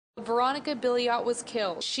Veronica Billiot was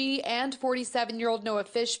killed. She and 47-year-old Noah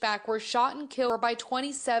Fishback were shot and killed by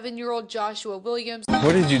 27-year-old Joshua Williams.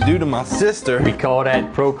 What did you do to my sister? We call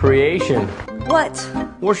that procreation. What?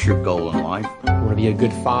 What's your goal in life? I want to be a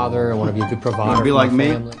good father. I want to be a good provider. You want to be for like my me?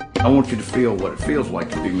 family. I want you to feel what it feels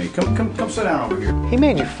like to be me. Come sit down over here. He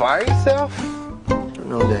made you fire yourself? I don't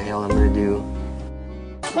know what the hell I'm going to do.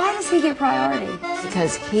 Why does he get priority?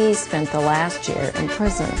 Because he spent the last year in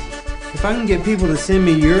prison. If I can get people to send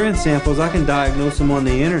me urine samples, I can diagnose them on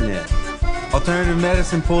the internet. Alternative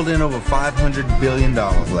medicine pulled in over $500 billion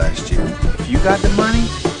last year. If you got the money,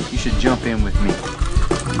 you should jump in with me.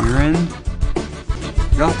 Urine?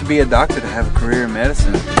 You don't have to be a doctor to have a career in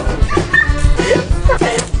medicine.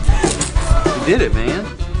 You did it, man.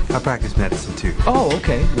 I practice medicine too. Oh,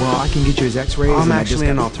 okay. Well, I can get you his x-rays. I'm actually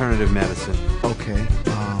in alternative medicine. Okay.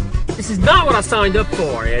 This is not what I signed up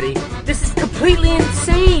for, Eddie. This is completely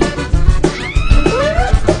insane.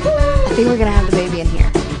 I think we're gonna have the baby in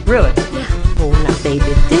here. Really? Yeah. Oh, now,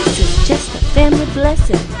 baby, this is just a family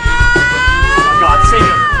blessing. Oh, God, save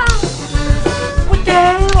him. What the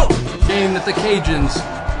hell? Game that the Cajuns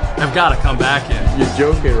have got to come back in. You're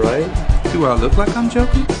joking, right? Do I look like I'm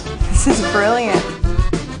joking? This is brilliant.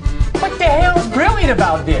 What the hell is brilliant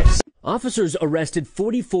about this? Officers arrested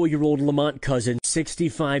 44-year-old Lamont cousin,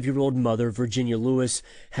 65-year-old mother Virginia Lewis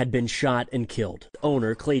had been shot and killed.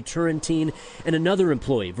 Owner Clay Turrentine and another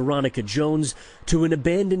employee, Veronica Jones, to an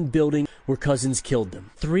abandoned building where cousins killed them.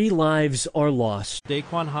 3 lives are lost.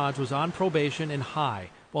 Daquan Hodge was on probation and high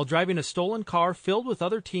while driving a stolen car filled with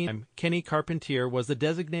other teens. Kenny Carpentier was the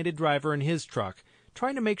designated driver in his truck,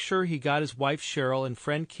 trying to make sure he got his wife Cheryl and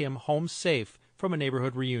friend Kim home safe from a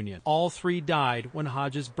neighborhood reunion. All 3 died when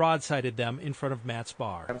Hodges broadsided them in front of Matt's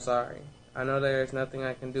bar. I'm sorry. I know there's nothing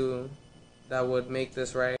I can do that would make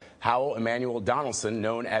this right. Howell Emmanuel Donaldson,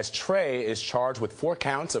 known as Trey, is charged with 4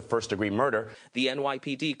 counts of first-degree murder. The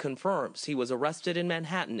NYPD confirms he was arrested in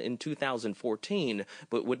Manhattan in 2014,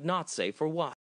 but would not say for what.